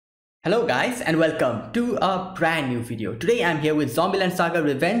Hello guys and welcome to a brand new video. Today I'm here with Zombieland Saga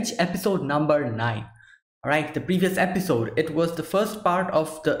Revenge episode number 9. Alright, the previous episode, it was the first part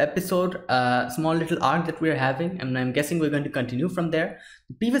of the episode, small little arc that we're having, and I'm guessing we're going to continue from there.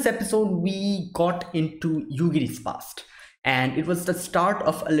 The previous episode we got into Yugiri's past, and it was the start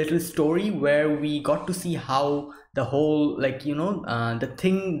of a little story where we got to see how the whole the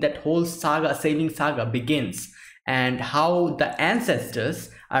thing, that whole saga, saving saga begins, and how the ancestors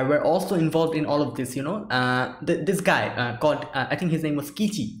were also involved in all of this. This guy called I think his name was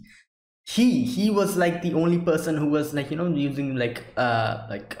Kichi. He was like the only person who was using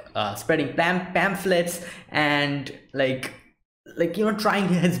spreading pamphlets and trying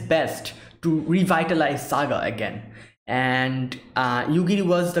his best to revitalize saga again. And Yugiri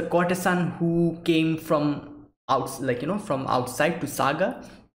was the courtesan who came from from outside to saga,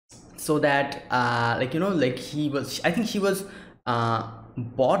 so that he was, I think he was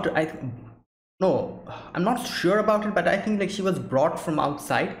bought, no, I'm not sure about it, but I think she was brought from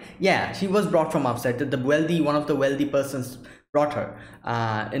outside. Yeah, she was brought from outside. One of the wealthy persons brought her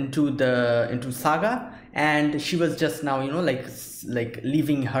into saga, and she was just now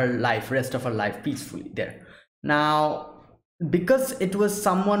living her rest of her life peacefully there. Now, because it was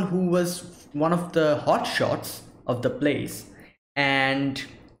someone who was one of the hot shots of the place, and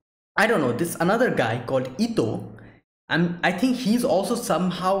I don't know, this another guy called Ito, I think he's also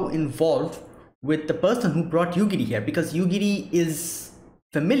somehow involved with the person who brought Yugiri here, because Yugiri is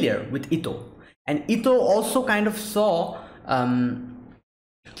familiar with Ito, and Ito also kind of saw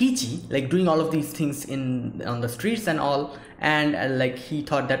Kichi doing all of these things on the streets and all, and he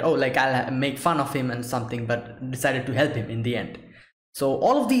thought that, oh, I'll make fun of him and something, but decided to help him in the end. So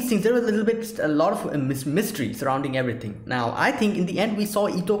all of these things, there was a lot of mystery surrounding everything. Now I think in the end we saw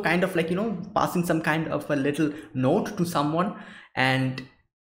Ito kind of passing some kind of a little note to someone, and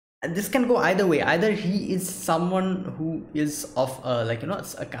this can go either way. Either he is someone who is of a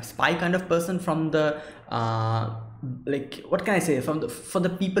spy kind of person from the what can I say, for the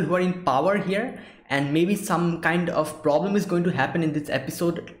people who are in power here, and maybe some kind of problem is going to happen in this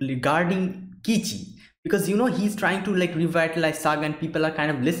episode regarding Kichi, because he's trying to revitalize saga, and people are kind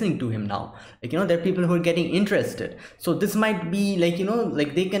of listening to him now. There are people who are getting interested, so this might be they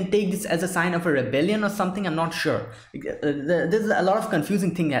can take this as a sign of a rebellion or something. I'm not sure. There's a lot of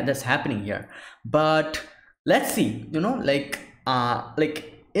confusing thing that's happening here, but let's see.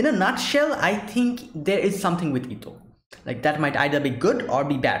 In a nutshell, I think there is something with Ito that might either be good or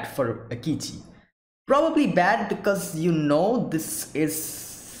be bad for Kichi. Probably bad, because this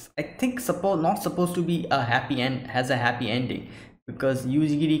is, I think, not supposed to be a happy end, has a happy ending, because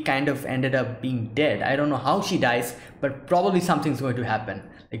Yugiri kind of ended up being dead. I don't know how she dies, but probably something's going to happen.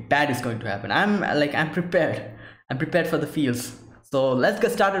 Bad is going to happen. I'm prepared. I'm prepared for the feels. So let's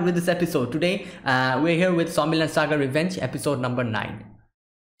get started with this episode. Today we're here with Zombieland Saga Revenge episode number 9.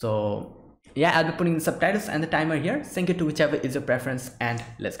 So yeah, I'll be putting the subtitles and the timer here. Sync it to whichever is your preference, and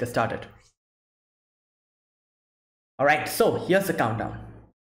let's get started. All right, so here's the countdown.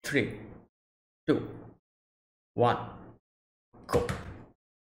 3, 2, 1, go.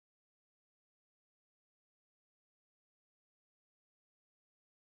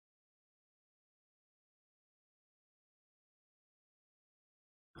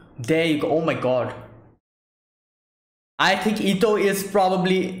 There you go. Oh my god, I think Ito is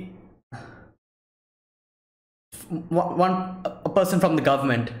probably a person from the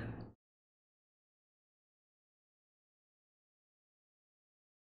government.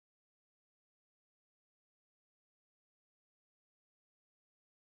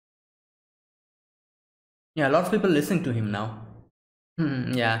 Yeah, a lot of people listening to him now.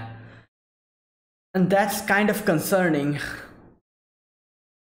 Yeah, and that's kind of concerning.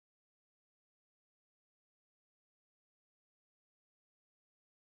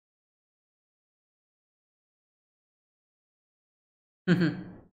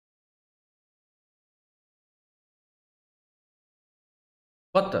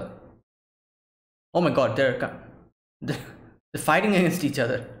 What the? Oh my god, they're fighting against each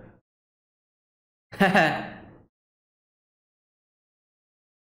other.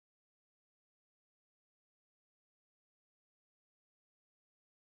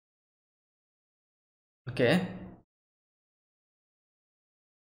 Okay.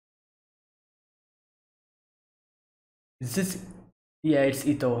 Is this? Yeah, it's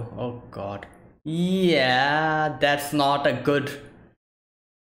Ito. Oh god. Yeah, that's not a good.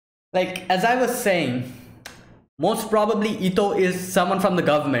 As I was saying, most probably Ito is someone from the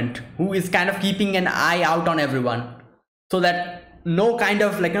government who is kind of keeping an eye out on everyone, so that no kind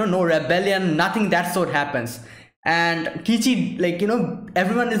of no rebellion, nothing that sort happens. and Kichi, like,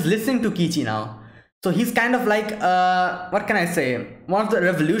 everyone is listening to Kichi now. So he's kind of like, what can I say, one of the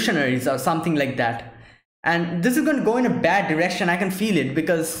revolutionaries or something like that. And this is going to go in a bad direction. I can feel it,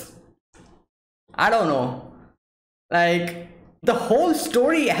 because I don't know, like, the whole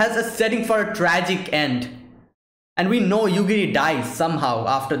story has a setting for a tragic end, and we know Yugiri dies somehow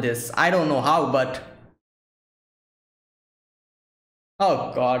after this. I don't know how, but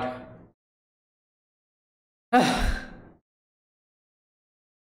oh god.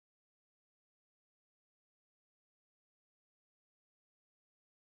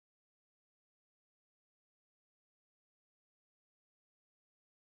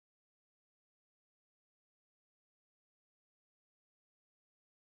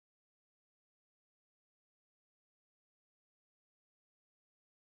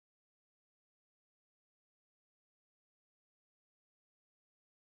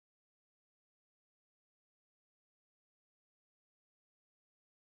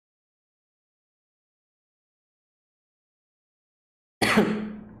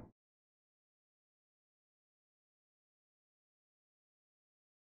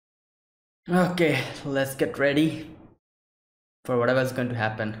 Okay, let's get ready for whatever's going to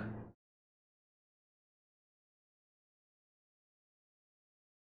happen.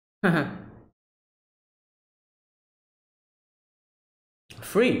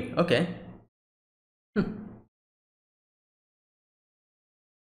 Free, okay.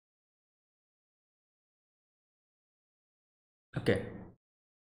 Okay.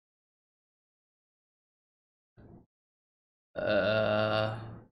 Uh,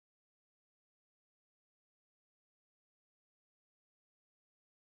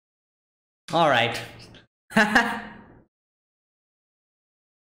 all right.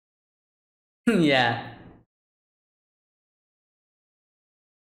 Yeah.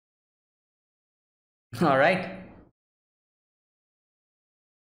 All right.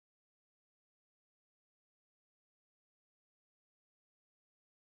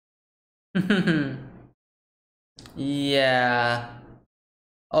 Yeah.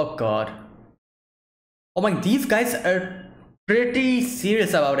 Oh god. Oh my, these guys are pretty serious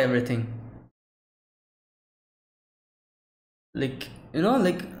about everything. Like,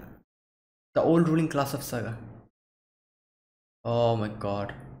 like the old ruling class of Saga. Oh my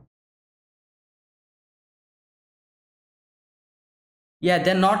god. Yeah,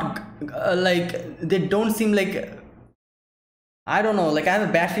 they're not like, they don't seem like, I don't know, like I have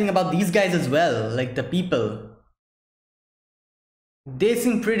a bad feeling about these guys as well, like the people. They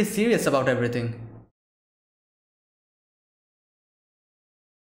seem pretty serious about everything.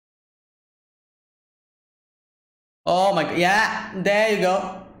 Oh my god, yeah, there you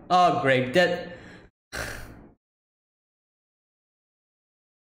go. Oh great, that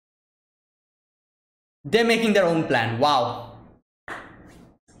they're making their own plan. Wow.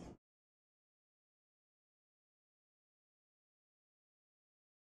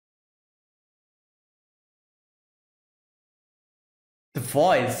 The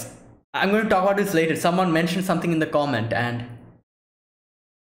voice. I'm going to talk about this later. Someone mentioned something in the comment, and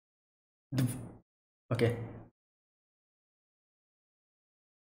the, okay.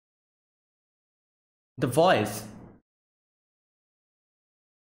 The voice.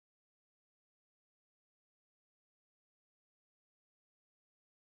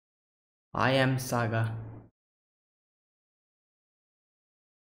 I am Saga.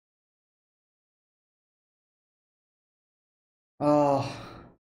 Oh,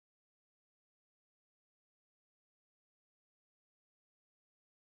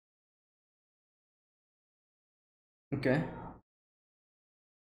 okay.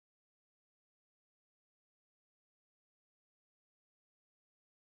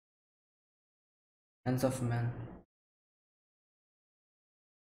 Hands of man.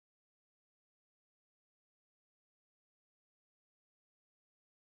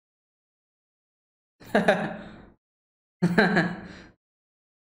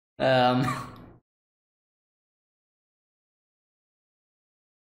 um,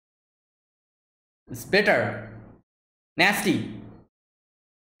 it's bitter, nasty.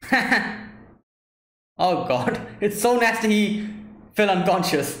 Oh god, it's so nasty. He fell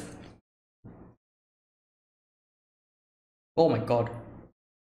unconscious. Oh my god.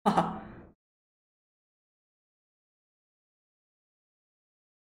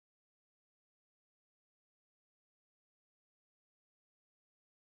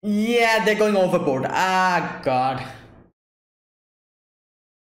 Yeah, they're going overboard. Ah, god.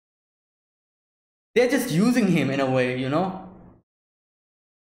 They're just using him in a way.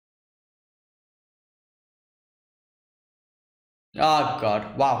 Oh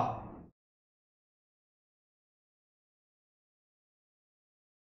god, wow.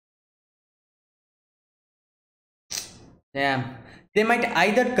 Damn. They might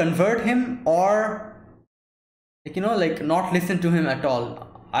either convert him or, like, like not listen to him at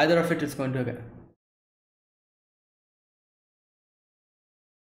all. Either of it is going to get.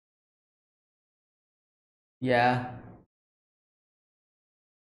 Yeah.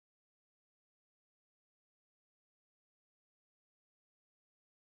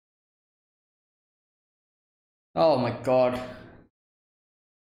 Oh my god.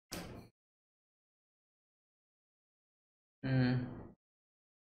 Hmm.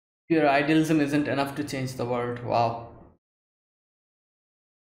 Pure idealism isn't enough to change the world. Wow.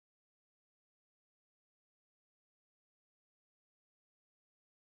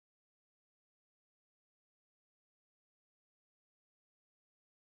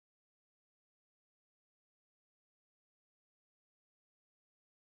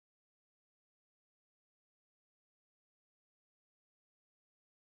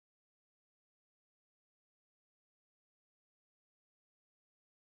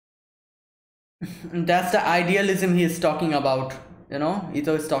 And that's the idealism he is talking about.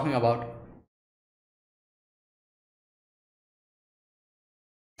 Ito is talking about.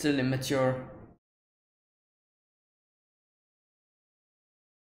 Still immature.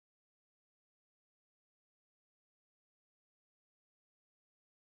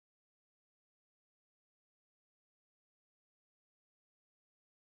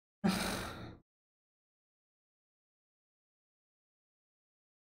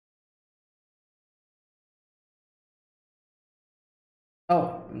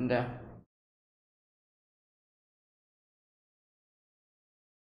 Oh, yeah.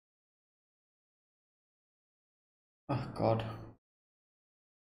 Oh god.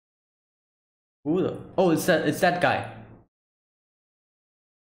 Who the? Oh, it's that guy.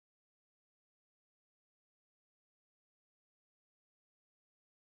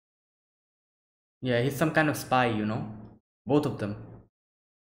 Yeah, he's some kind of spy. Both of them.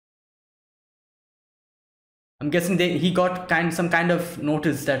 I'm guessing he got some kind of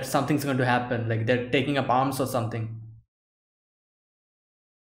notice that something's going to happen, like they're taking up arms or something.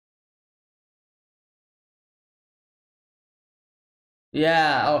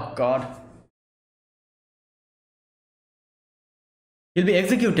 Yeah, oh god. He'll be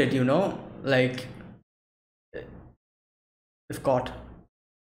executed, like if caught.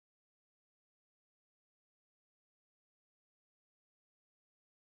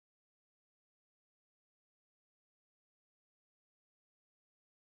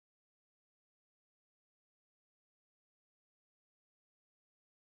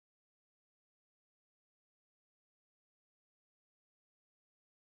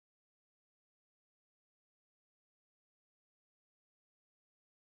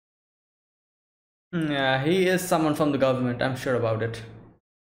 Yeah, he is someone from the government, I'm sure about it.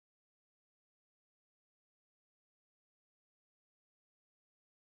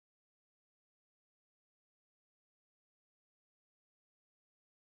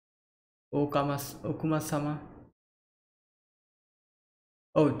 Okuma-sama.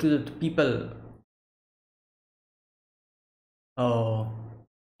 Oh, to the people. Oh.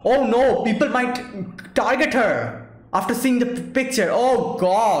 Oh no, people might target her after seeing the picture. Oh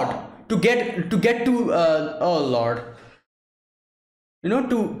god. To get to oh lord.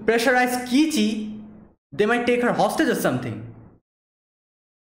 To pressurize Kichi, they might take her hostage or something.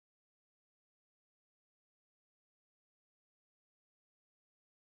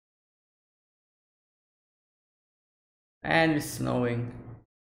 And it's snowing.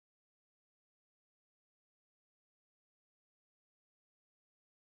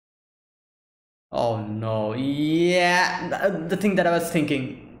 Oh no. Yeah, the thing that I was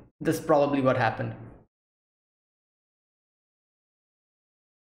thinking. That's probably what happened.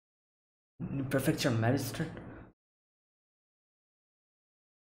 Prefecture magistrate?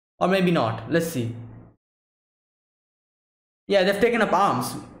 Or maybe not. Let's see. Yeah, they've taken up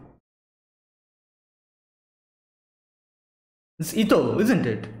arms. It's Ito, isn't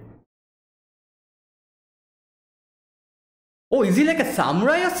it? Oh, is he like a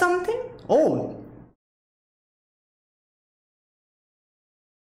samurai or something? Oh,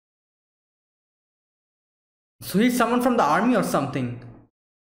 so he's someone from the army or something.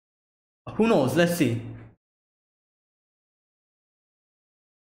 Who knows? Let's see.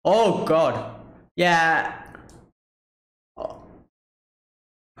 Oh god. Yeah.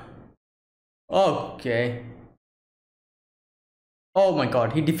 Okay. Oh my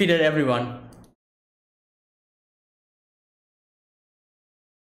god, he defeated everyone.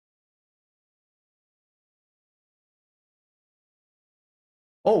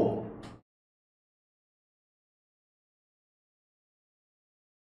 Oh.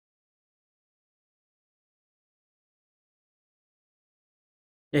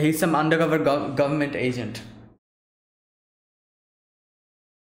 Yeah, he's some undercover government agent.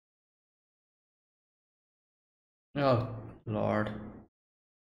 Oh, Lord.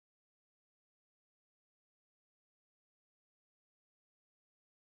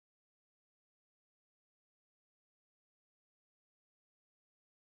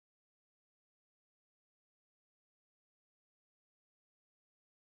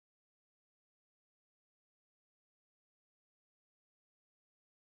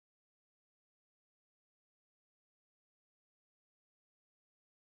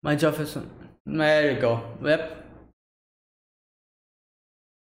 My Jefferson. There you go. Yep.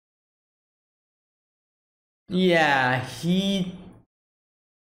 Yeah, he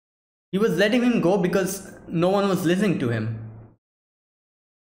was letting him go because no one was listening to him.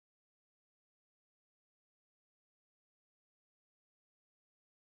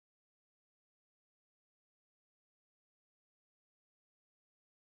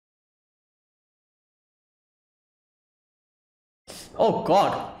 Oh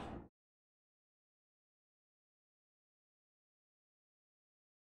God.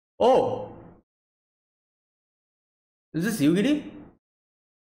 Oh, is this Yugiri?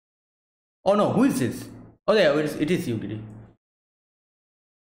 Oh no, who is this? Oh yeah, it is Yugiri.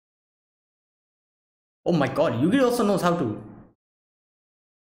 Oh my God, Yugiri also knows how to.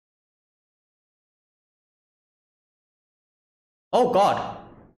 Oh God.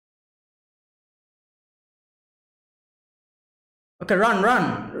 Okay, run,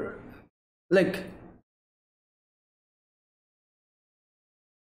 run. Like,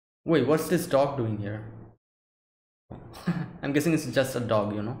 wait, what's this dog doing here? I'm guessing it's just a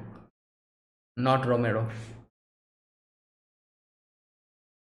dog, not Romero.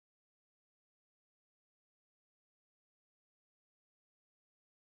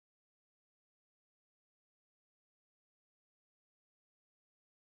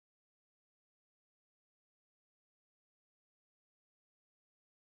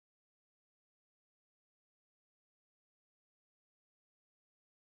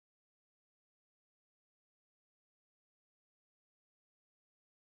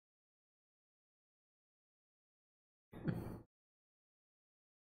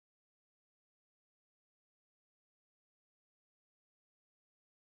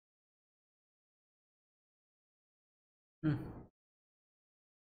 Hmm.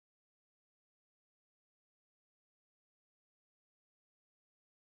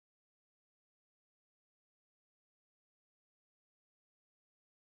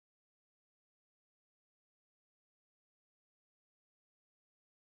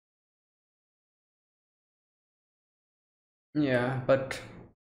 Yeah, but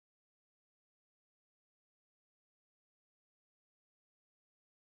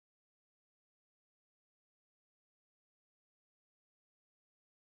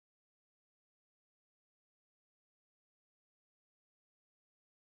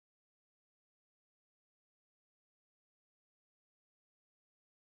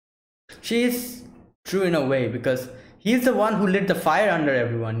she is true in a way because he's the one who lit the fire under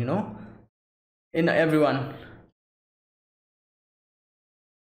everyone, in everyone.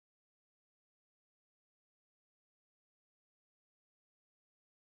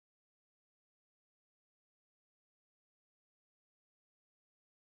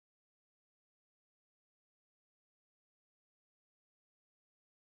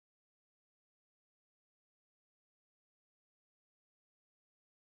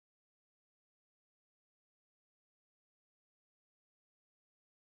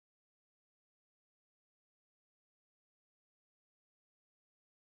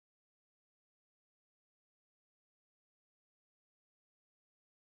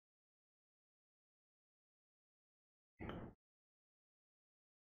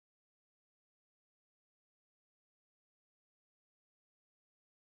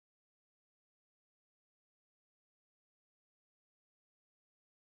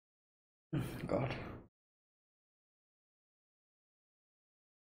 God.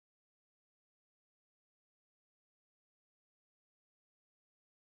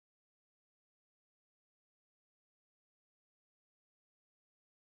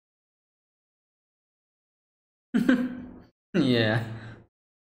 Yeah.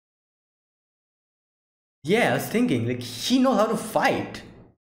 Yeah, I was thinking, like, he knows how to fight.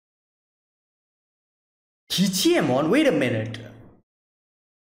 Kichiemon, wait a minute.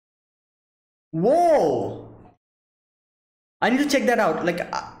 Whoa! I need to check that out. Like,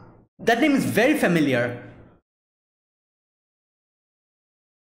 that name is very familiar.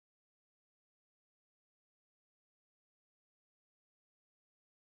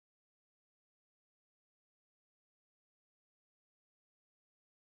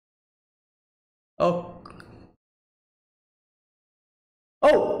 Oh.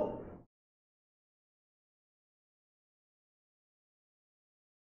 Oh.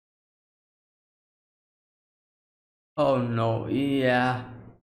 Oh no. Yeah.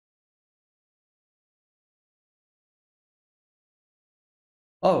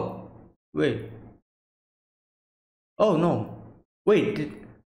 Oh. Wait. Oh no. Wait.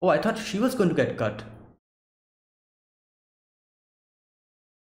 Oh, I thought she was going to get cut.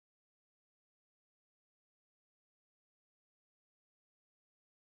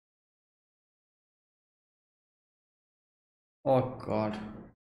 Oh God.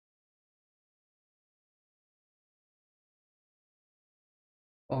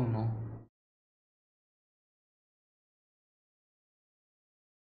 Oh no.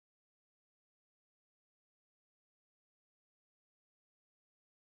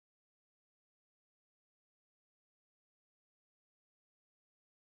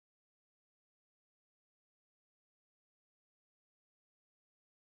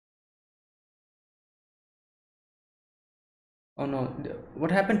 Oh no. What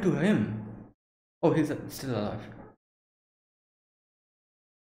happened to him? Oh, he's still alive.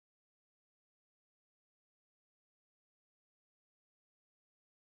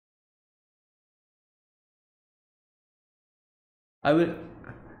 I will.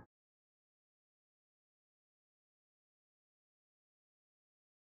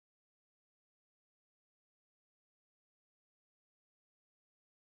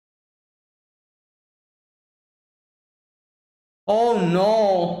 Oh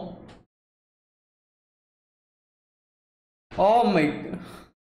no. Oh my.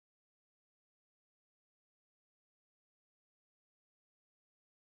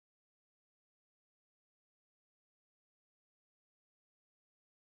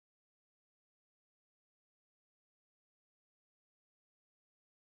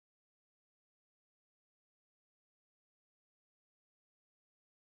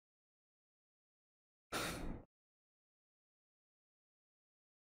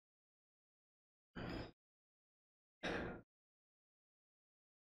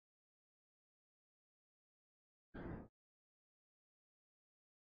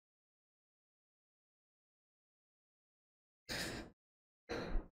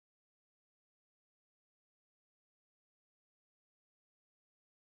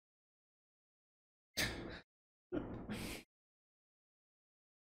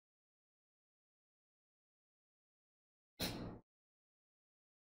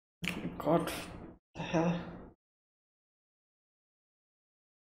 God. The hell.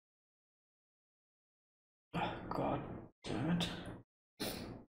 God damn it.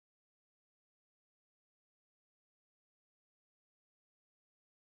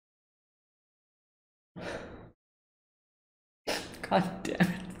 God damn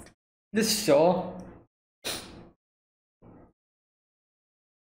it. This show.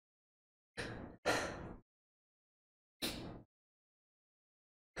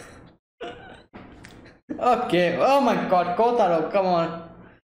 Okay. Oh my God. Kotaro, come on.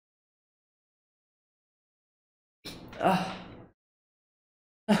 Ah.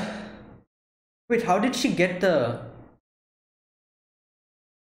 Wait, how did she get the...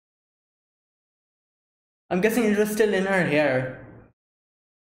 I'm guessing it was still in her hair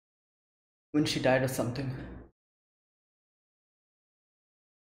when she died or something.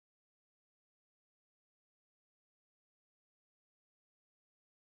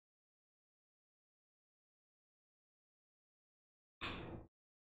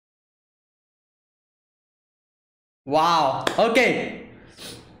 Wow. Okay.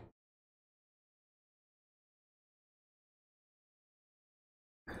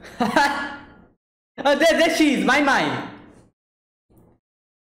 Oh, there she is. My mind.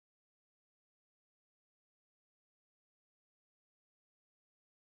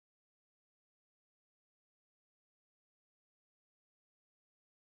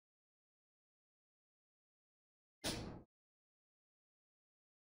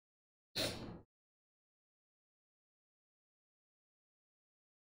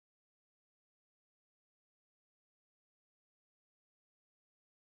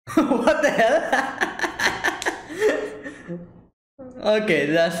 What the hell? Okay,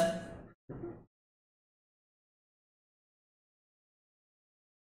 that's...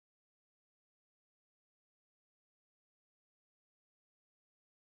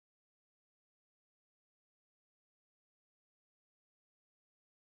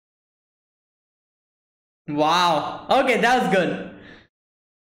 Wow. Okay, that was good.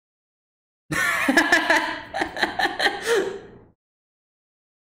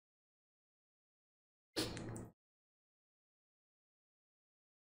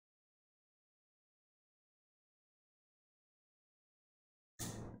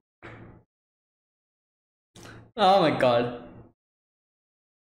 Oh my god.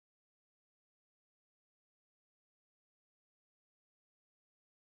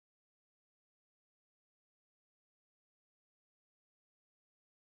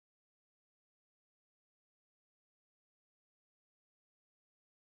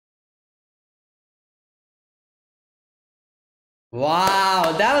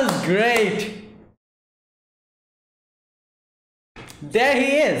 Wow, that was great. There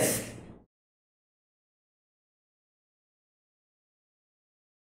he is.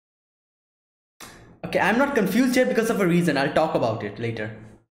 Okay, I'm not confused here because of a reason. I'll talk about it later.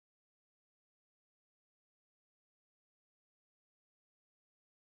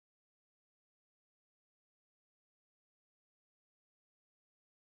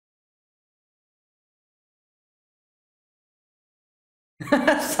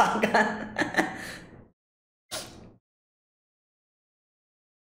 Saga.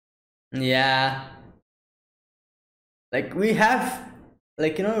 Yeah. Like we have,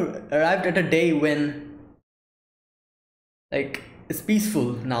 like, arrived at a day when, like, it's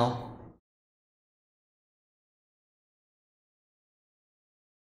peaceful now.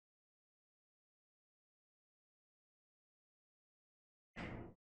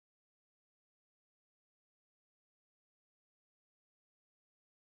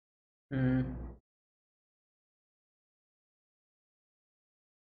 Mm,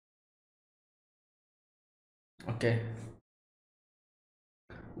 okay.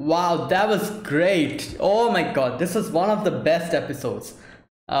 Wow, that was great. Oh my god, this was one of the best episodes.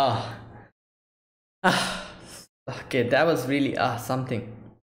 Ah, okay, that was really something.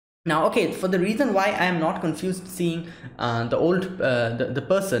 Now, okay, for the reason why I am not confused seeing the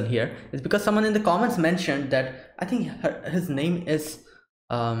person here is because someone in the comments mentioned that I think his name is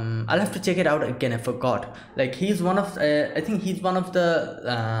I'll have to check it out again. I forgot. Like he's one of I think he's one of the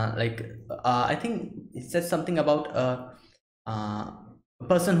I think it says something about uh, a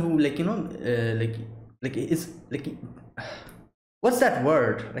person who, like, like is like, what's that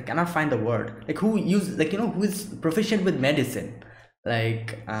word? Like, I cannot find the word. Like who use, like, who is proficient with medicine,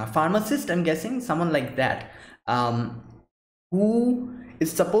 like pharmacist, I'm guessing, someone like that, who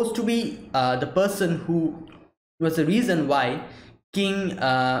is supposed to be the person who was the reason why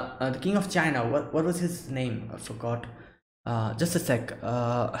the king of China, what was his name? I forgot. Just a sec.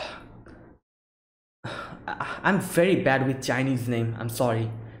 I'm very bad with Chinese name, I'm sorry.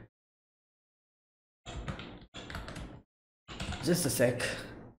 Just a sec.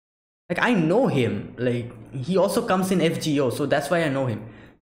 Like, I know him, like he also comes in FGO, so that's why I know him.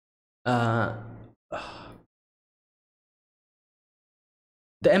 uh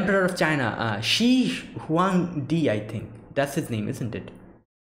the Emperor of China, Shi Huangdi, I think that's his name, isn't it?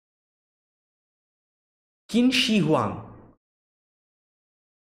 Qin Shi Huang,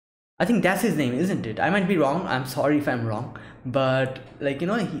 I think that's his name, isn't it? I might be wrong, I'm sorry if I'm wrong. But like,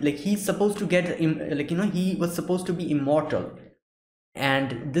 he's supposed to get like, he was supposed to be immortal,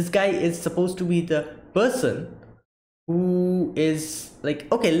 and this guy is supposed to be the person who is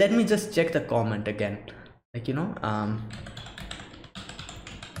like, okay, let me just check the comment again, like, mm,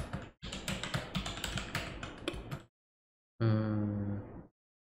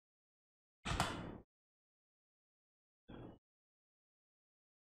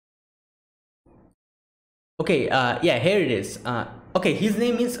 okay, yeah, here it is. Okay, his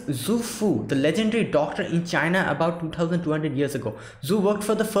name is Zhu Fu, the legendary doctor in China about 2200 years ago. Zhu worked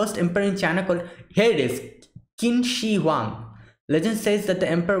for the first emperor in China called, here it is, Qin Shi Huang. Legend says that the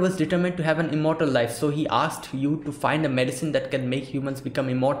emperor was determined to have an immortal life, so he asked you to find a medicine that can make humans become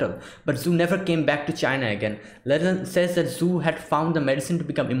immortal. But Zhu never came back to China again. Legend says that Zhu had found the medicine to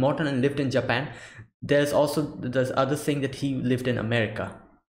become immortal and lived in Japan. There's also the other saying that he lived in America.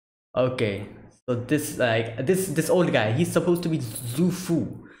 Okay, so this, like, this old guy, he's supposed to be Zhu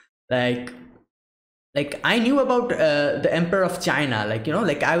Fu. like I knew about the Emperor of China, like,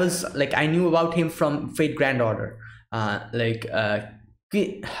 like I was like, I knew about him from Fate Grand Order. I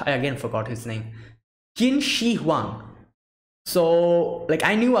again forgot his name, Qin Shi Huang. So like,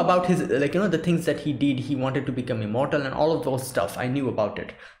 I knew about his, like, the things that he did. He wanted to become immortal and all of those stuff, I knew about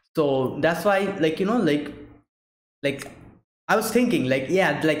it. So that's why, like, like I was thinking, like,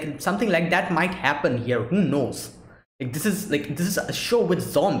 yeah, like something like that might happen here, who knows. Like, this is a show with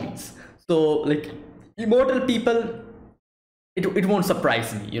zombies, so like, immortal people, it won't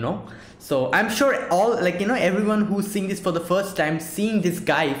surprise me, so I'm sure all, like, everyone who's seeing this for the first time, seeing this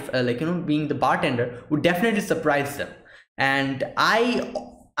guy, like, being the bartender, would definitely surprise them. And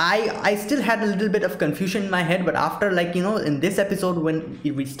I still had a little bit of confusion in my head, but after, like, in this episode when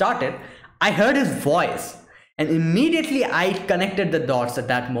we started, I heard his voice, And immediately I connected the dots at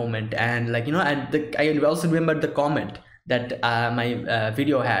that moment, and like, and I also remembered the comment that my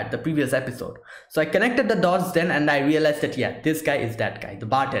video had, the previous episode. So I connected the dots then, and I realized that yeah, this guy is that guy, the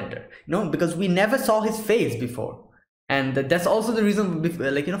bartender, because we never saw his face before. And that's also the reason,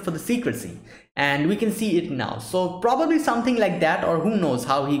 like, for the secrecy, and we can see it now. So probably something like that, or who knows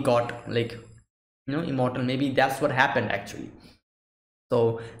how he got, like, immortal. Maybe that's what happened actually.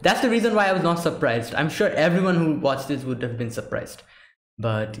 So that's the reason why I was not surprised. I'm sure everyone who watched this would have been surprised.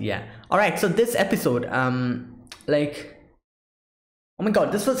 But yeah. All right, so this episode, like, oh my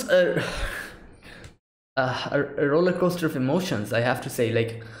god, this was a roller coaster of emotions, I have to say.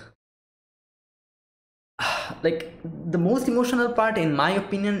 Like the most emotional part, in my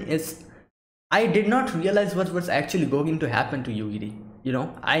opinion, is I did not realize what was actually going to happen to Yugiri.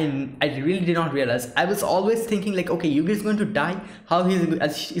 I really did not realize. I was always thinking like, okay, Yugiri is going to die. How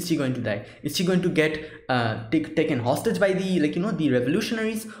is she going to die? Is she going to get taken hostage by the, like, the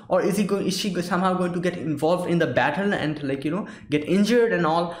revolutionaries, or is she somehow going to get involved in the battle and, like, get injured and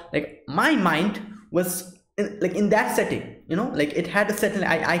all? Like, my mind was in that setting. Like, it had a setting.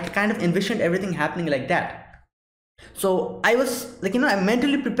 I kind of envisioned everything happening like that. So I was like, I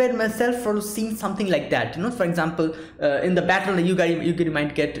mentally prepared myself for seeing something like that. For example, in the battle, Yugiri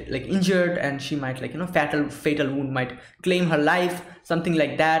might get like injured, and she might, like, fatal wound might claim her life, something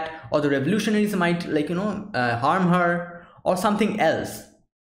like that. Or the revolutionaries might, like, harm her, or something else.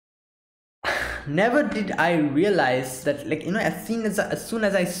 Never did I realize that, like, as soon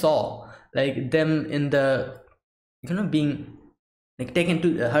as I saw, like, them in the, being like taken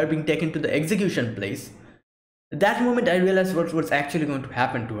to her being taken to the execution place. That moment I realized what was actually going to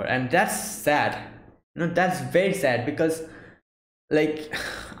happen to her, and that's sad. That's very sad, because, like,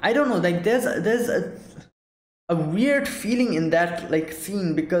 I don't know, like, there's a weird feeling in that, like,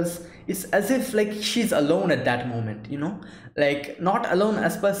 scene, because it's as if, like, she's alone at that moment. Like, not alone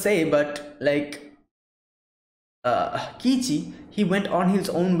as per se, but like, Kichi, he went on his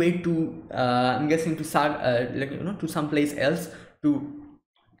own way to I'm guessing to Saga, like, to someplace else, to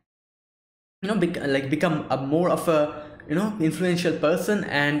become a more of a, influential person,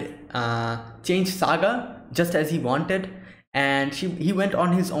 and change Saga just as he wanted. And he went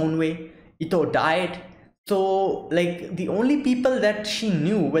on his own way. Ito died. So, like, the only people that she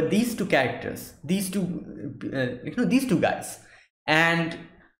knew were these two characters, these two guys. And,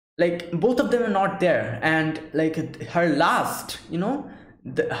 like, both of them are not there. And, like, her last, her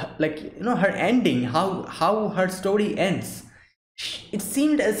ending, how her story ends, it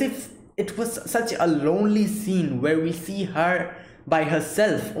seemed as if it was such a lonely scene, where we see her by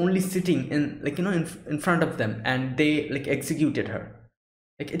herself, only sitting in, like, in front of them, and they, like, executed her.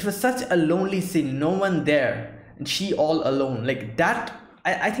 Like, it was such a lonely scene, no one there, and she all alone. Like, that,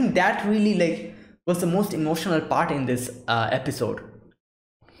 I think that really, like, was the most emotional part in this episode.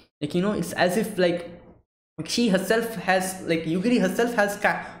 Like, it's as if, like, she herself has, like, Yugiri herself has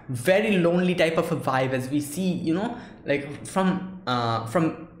very lonely type of a vibe, as we see, like, from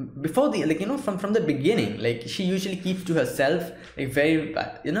before the, like, from the beginning. Like, she usually keeps to herself, like, very,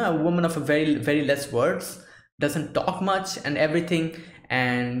 a woman of a very, very less words, doesn't talk much and everything.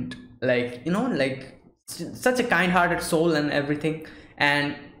 And, like, like, such a kind-hearted soul and everything.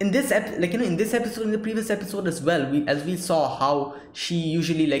 And in this in this episode, in the previous episode as well, we saw how she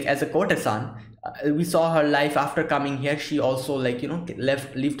usually, like, as a courtesan, we saw her life after coming here. She also, like,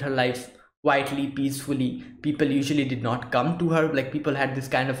 lived her life quietly, peacefully. People usually did not come to her. Like, people had this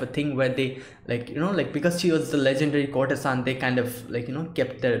kind of a thing where they, like, like, because she was the legendary courtesan, they kind of, like,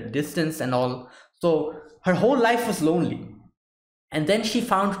 kept their distance and all. So her whole life was lonely. And then she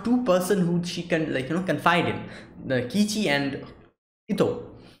found two person who she can, like, confide in, the Kichi and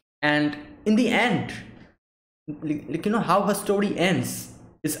Ito. And in the end, like, how her story ends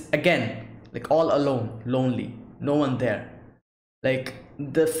is, again, like, all alone, lonely, no one there. Like,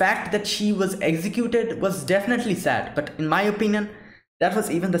 the fact that she was executed was definitely sad, but in my opinion, that was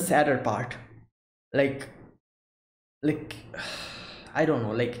even the sadder part. Like, I don't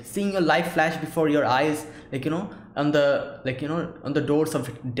know, like, seeing your life flash before your eyes, like, on the, like, on the doors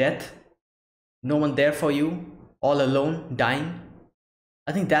of death, no one there for you, all alone, dying.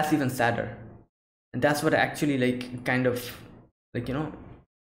 I think that's even sadder. And that's what actually, like, kind of, like,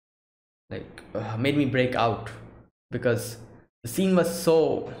 like, made me break out, because the scene was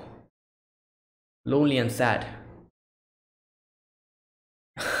so lonely and sad.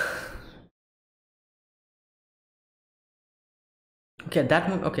 Okay, that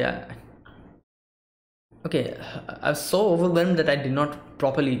moment, okay, Okay, I was so overwhelmed that I did not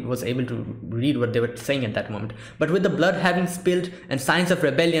properly was able to read what they were saying at that moment. But with the blood having spilled and signs of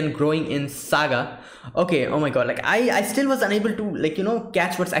rebellion growing in Saga, okay, oh my god, like I still was unable to, like, you know,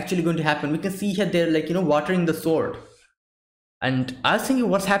 catch what's actually going to happen. We can see here they're, like, you know, watering the sword. And I was thinking,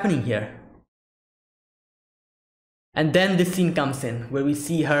 what's happening here? And then this scene comes in where we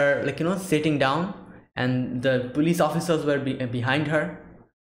see her, like, you know, sitting down and the police officers were behind her.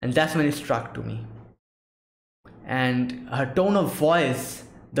 And that's when it struck to me. And her tone of voice,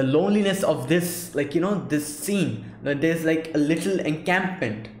 the loneliness of this, like, you know, this scene, that there's like a little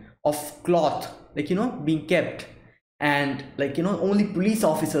encampment of cloth, like, you know, being kept, and, like, you know, only police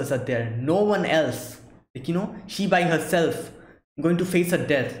officers are there, no one else, like, you know, she by herself going to face her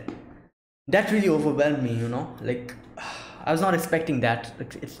death. That really overwhelmed me, you know, like I was not expecting that.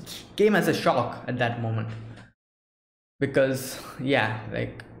 It came as a shock at that moment, because yeah,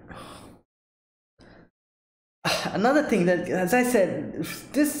 like another thing that, as I said,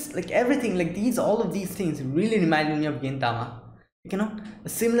 this, like, everything, like these, all of these things really reminded me of Gintama. Like, you know, a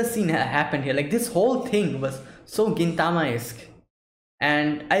similar scene happened here. Like, this whole thing was so Gintama-esque.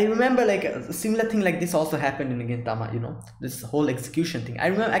 And I remember, like, a similar thing like this also happened in Gintama, you know, this whole execution thing.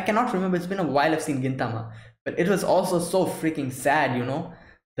 I cannot remember, it's been a while I've seen Gintama, but it was also so freaking sad, you know,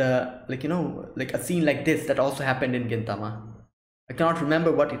 the, like, you know, like a scene like this that also happened in Gintama. I cannot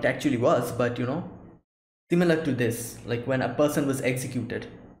remember what it actually was, but, you know, similar to this, like when a person was executed.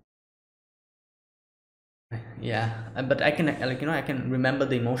 Yeah, but I can, like, you know, I can remember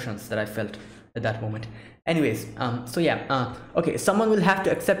the emotions that I felt at that moment. Anyways, so yeah, okay, someone will have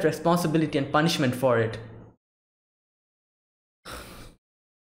to accept responsibility and punishment for it.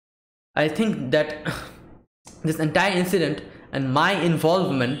 I think that this entire incident and my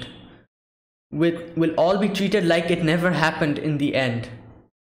involvement will all be treated like it never happened in the end.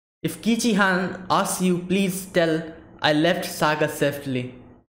 If Kichi-han asks you, please tell I left Saga safely.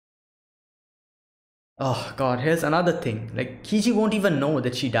 Oh god, here's another thing. Like, Kichi won't even know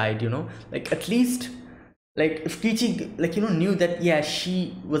that she died, you know? Like, at least, like, if Kichi, like, you know, knew that, yeah,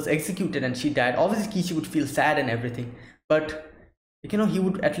 she was executed and she died, obviously Kichi would feel sad and everything. But, like, you know, he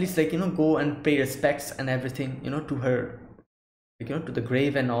would at least, like, you know, go and pay respects and everything, you know, to her, like, you know, to the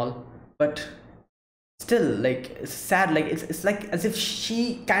grave and all. But still, like, it's sad. Like, it's like as if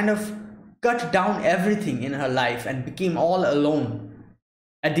she kind of cut down everything in her life and became all alone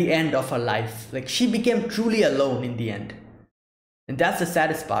at the end of her life. Like, she became truly alone in the end, and that's the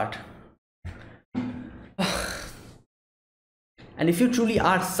saddest part. And if you truly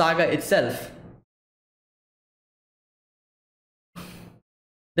are Saga itself,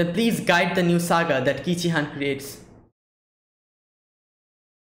 then please guide the new Saga that Kichi-han creates.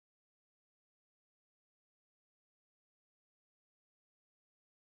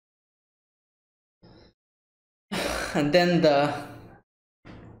 And then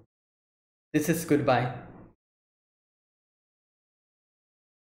this is goodbye.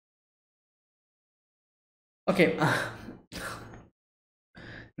 Okay,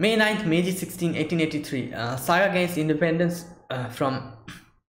 May 9th, Meiji 16, 1883. Saga gains independence from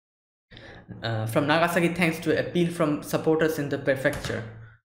Nagasaki thanks to appeal from supporters in the prefecture.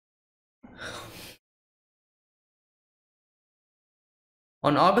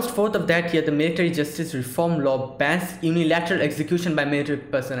 On August 4th of that year, the military justice reform law bans unilateral execution by military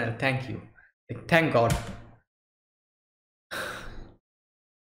personnel. Thank you. Like, thank God.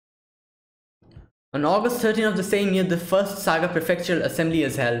 On August 13th of the same year, the first Saga Prefectural Assembly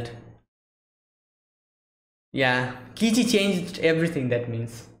is held. Yeah, Kichi changed everything, that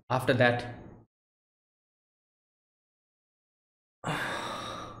means, after that.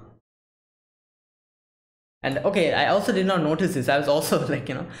 And okay, I also did not notice this. I was also like,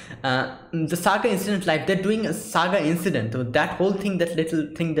 you know, the Saga Incident Live, they're doing a Saga Incident. So that whole thing, that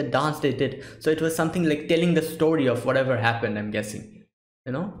little thing, the dance they did. So it was something like telling the story of whatever happened, I'm guessing,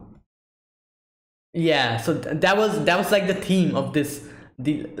 you know? Yeah, so that was like the theme of this,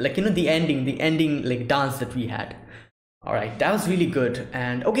 like, you know, the ending like dance that we had. All right, that was really good.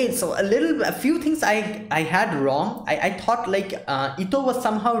 And okay, so a few things I had wrong. I thought, like, Ito was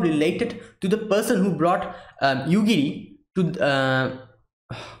somehow related to the person who brought Yugiri to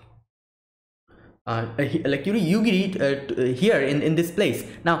like, you know, Yugiri here in this place.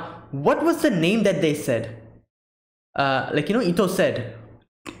 Now, what was the name that they said? Like, you know, Ito said,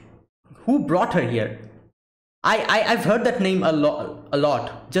 who brought her here? I've heard that name a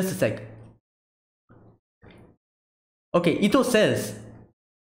lot. Just a sec. Okay, Ito says.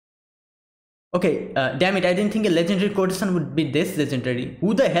 Okay, damn it, I didn't think a legendary courtesan would be this legendary.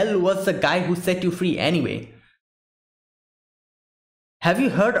 Who the hell was the guy who set you free anyway? Have you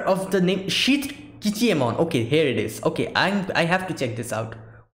heard of the name Sheath Kichiemon. Okay, here it is. Okay, I have to check this out.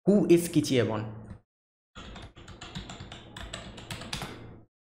 Who is Kichiemon?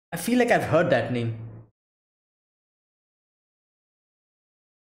 I feel like I've heard that name.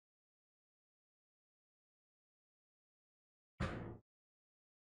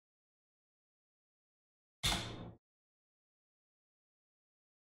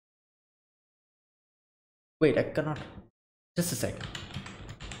 Wait, I cannot. Just a second.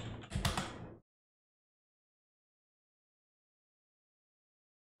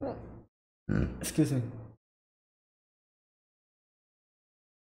 Excuse me.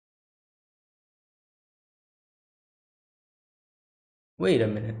 Wait a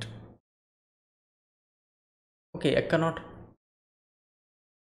minute. Okay, I cannot.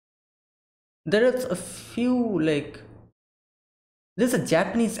 There is a few like. There's a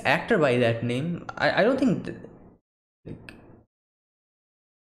Japanese actor by that name. I don't think. Like,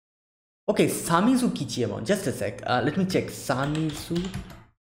 okay, Samizu Kichiemon. Just a sec. Let me check. Samizu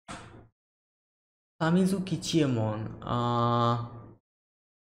Kichiemon.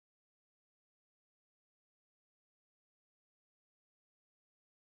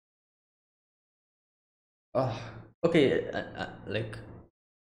 Okay. Like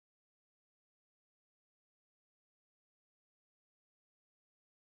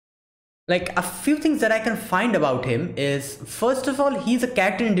a few things that I can find about him is, first of all, he's a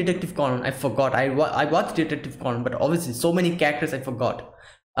character in Detective Conan. I forgot. I watched Detective Conan, but obviously so many characters I forgot.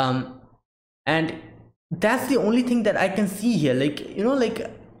 And that's the only thing that I can see here. Like, you know, like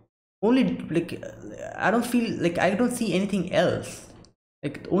only like I don't feel like I don't see anything else.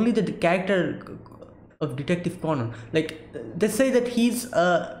 Like only the character of Detective Conan. Like they say that he's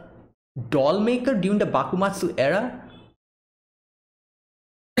a doll maker during the Bakumatsu era.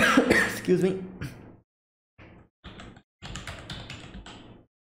 Excuse me.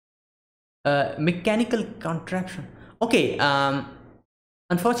 Mechanical contraption. Okay.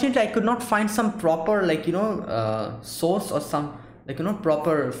 Unfortunately, I could not find some proper, like, you know, source or some, like, you know,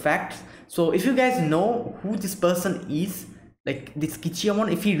 proper facts. So if you guys know who this person is, like this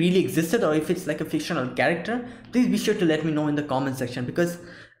Kichiemon, if he really existed or if it's like a fictional character, please be sure to let me know in the comment section, because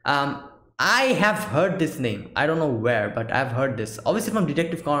I have heard this name. I don't know where, but I've heard this. Obviously from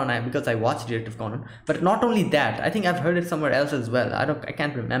Detective Conan, because I watched Detective Conan. But not only that, I think I've heard it somewhere else as well. I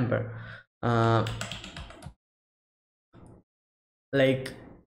can't remember. Like,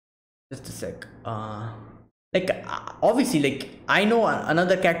 just a sec. Obviously, like I know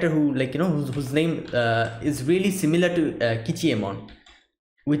another character who, like, you know, whose name is really similar to Kichiemon,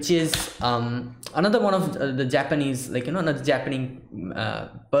 which is another one of the Japanese, like, you know, another Japanese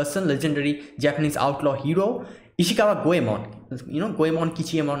person, legendary Japanese outlaw hero, Ishikawa Goemon. You know, Goemon,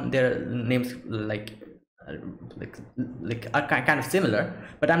 Kichiemon, their names are kind of similar,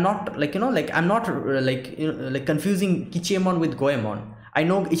 but I'm not, like, you know, like I'm not like, you know, like confusing Kichiemon with Goemon. I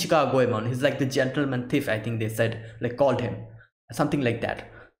know Ishikawa Goemon. He's like the gentleman thief, I think they said, like called him something like that.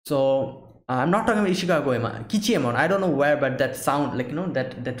 So I'm not talking about Ishikawa Goemon. Kichiemon, I don't know where, but that sound, like, you know,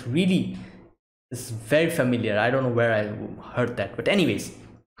 that really is very familiar. I don't know where I heard that, but anyways,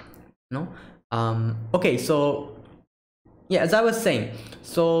 no. Okay, so yeah, as I was saying,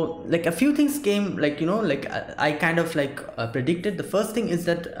 so like a few things came, like, you know, like I kind of like predicted. The first thing is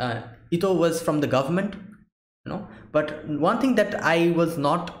that Ito was from the government, you know, but one thing that I was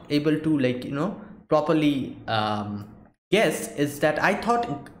not able to, like, you know, properly guess is that I thought,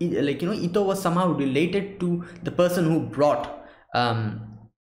 like, you know, Ito was somehow related to the person who brought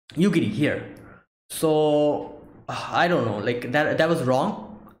Yugiri here. So I don't know, like that was wrong.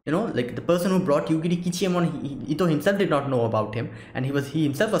 You know, like the person who brought Yugiri, Kichiemon, Ito himself did not know about him, and he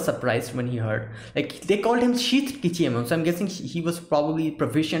himself was surprised when he heard. Like they called him Sheath Kichiemon, so I'm guessing he was probably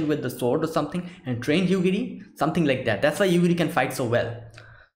proficient with the sword or something and trained Yugiri, something like that. That's why Yugiri can fight so well.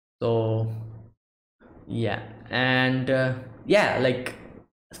 So yeah, and yeah, like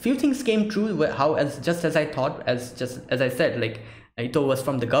a few things came true. How, just as I thought, as I said, like Ito was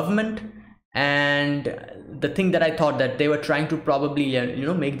from the government. And the thing that I thought, that they were trying to probably you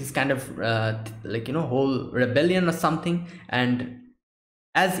know, make this kind of like, you know, whole rebellion or something. And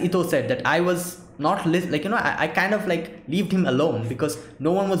as Ito said, that I was not like, you know, I kind of like left him alone because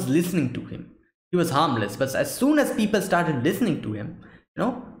no one was listening to him. He was harmless, but as soon as people started listening to him, you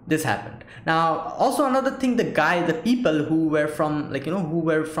know, this happened. Now also another thing, the people who were from, like, you know, who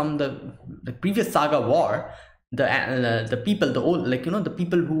were from the previous saga war, the people, the old, like, you know, the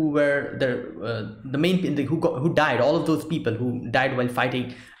people who were the main, who died, all of those people who died while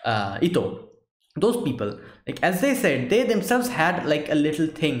fighting Ito, those people, like as they said, they themselves had like a little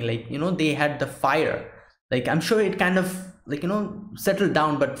thing, like, you know, they had the fire. Like I'm sure it kind of, like, you know, settled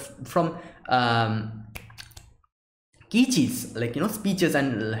down, but from Kichi's, like, speeches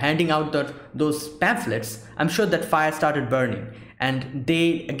and handing out those pamphlets, I'm sure that fire started burning, and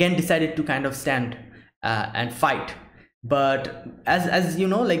they again decided to kind of stand and fight. But as you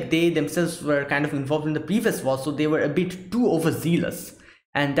know, like, they themselves were kind of involved in the previous war, so they were a bit too overzealous,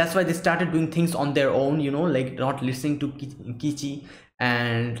 and that's why they started doing things on their own, like not listening to Kichi,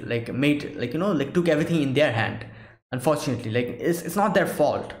 and like made, like, like took everything in their hand. Unfortunately, like, it's not their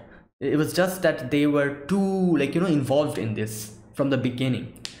fault. It was just that they were too, like, involved in this from the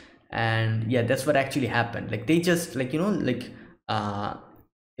beginning. And yeah, that's what actually happened. Like, they just, like, Kichi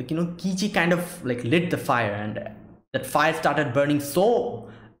kind of like lit the fire, and that fire started burning so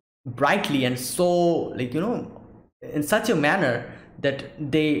brightly and so, like, in such a manner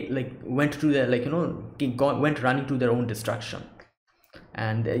that they like went to their, like, went running to their own destruction.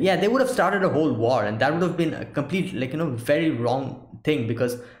 And yeah, they would have started a whole war, and that would have been a complete, like, very wrong thing,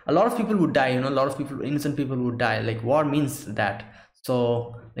 because a lot of people would die, a lot of people, innocent people would die. Like, war means that.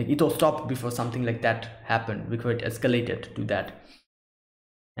 So like, Ito stopped before something like that happened, before it escalated to that.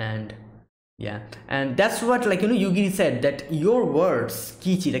 And yeah, and that's what, like, Yugiri said, that your words,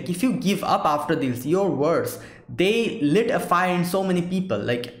 Kichi, like, if you give up after this, your words, they lit a fire in so many people.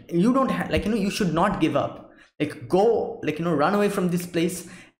 Like, you don't have, like, you should not give up. Like, go, like, run away from this place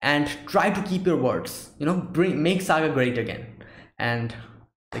and try to keep your words, make Saga great again. And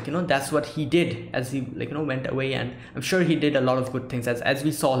like, that's what he did as he, like, went away. And I'm sure he did a lot of good things, as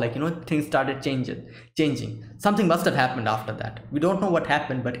we saw, like, things started changing. Something must have happened after that. We don't know what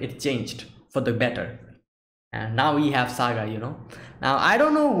happened, but it changed for the better. And now we have Saga, now I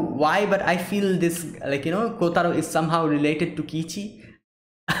don't know why, but I feel this, like, Kotaro is somehow related to Kichi,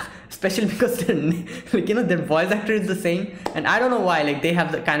 especially because they're, like, their voice actor is the same, and I don't know why, like, they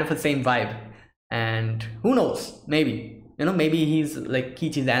have the kind of the same vibe. And who knows, maybe, maybe he's like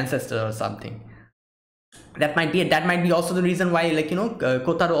Kichi's ancestor or something. That might be also the reason why, like,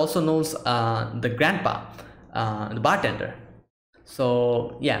 Kotaro also knows the grandpa, the bartender.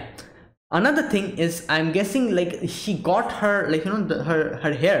 So yeah, another thing is, I'm guessing, like, she got her, like,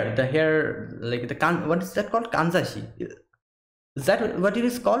 her hair, the hair, like, what is that called, kanzashi? Is that what it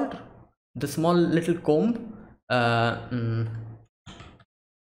is called? The small little comb?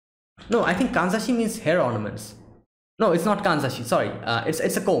 No, I think kanzashi means hair ornaments. No, it's not kanzashi, sorry.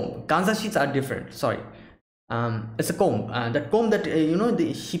 It's a comb. Kanzashis are different, sorry. It's a comb. That comb that,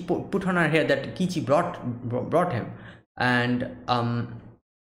 she put on her hair, that Kichi brought him. And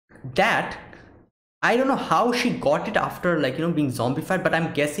that, I don't know how she got it after, like, being zombified, but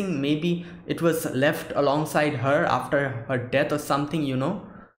I'm guessing maybe it was left alongside her after her death or something,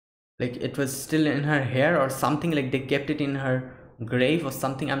 like it was still in her hair or something, like they kept it in her grave or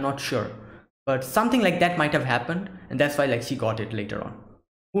something, I'm not sure, but something like that might have happened, and that's why, like, she got it later on.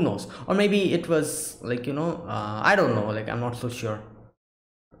 Who knows? Or maybe it was, like, I don't know, like, I'm not so sure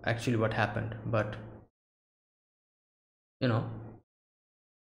actually what happened, but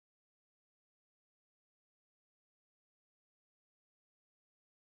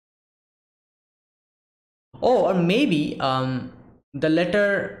oh, or maybe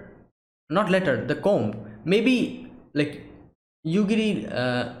the comb, maybe, like, Yugiri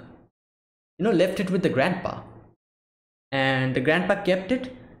left it with the grandpa, and the grandpa kept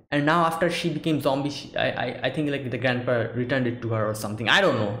it, and now after she became zombie, I think, like, the grandpa returned it to her or something. I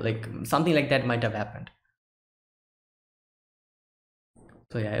don't know, like, something like that might have happened.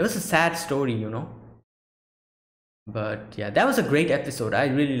 So yeah, it was a sad story, but yeah, that was a great episode. I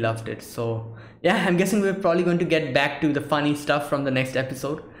really loved it. So yeah, I'm guessing we're probably going to get back to the funny stuff from the next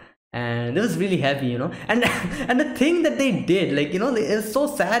episode. And it was really heavy, and and the thing that they did, like, it was so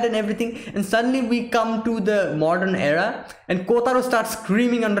sad and everything, and suddenly we come to the modern era, and Kotaro starts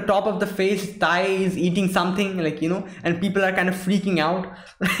screaming on the top of the face, Tai is eating something, like, and people are kind of freaking out.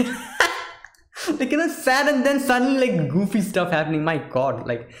 Like, sad, and then suddenly, like, goofy stuff happening. My god,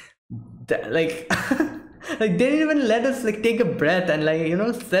 like like like, they didn't even let us, like, take a breath and, like,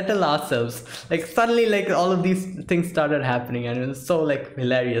 settle ourselves. Like, suddenly, like, all of these things started happening, and it was so, like,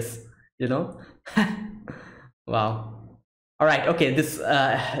 hilarious, wow. All right, okay, this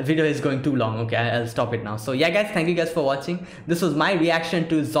video is going too long. Okay, I'll stop it now. So yeah, guys, thank you guys for watching. This was my reaction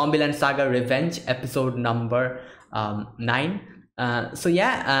to Zombieland Saga Revenge, episode number 9. So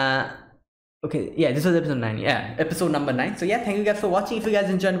yeah, okay, yeah, this was episode 9. Yeah, episode number 9. So yeah, thank you guys for watching. If you guys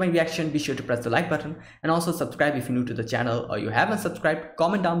enjoyed my reaction, be sure to press the like button, and also subscribe if you're new to the channel or you haven't subscribed.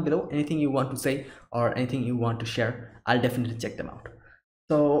 Comment down below anything you want to say or anything you want to share. I'll definitely check them out.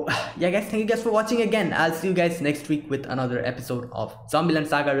 So yeah, guys, thank you guys for watching again. I'll see you guys next week with another episode of Zombieland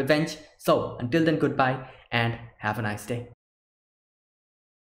Saga Revenge. So until then, goodbye and have a nice day.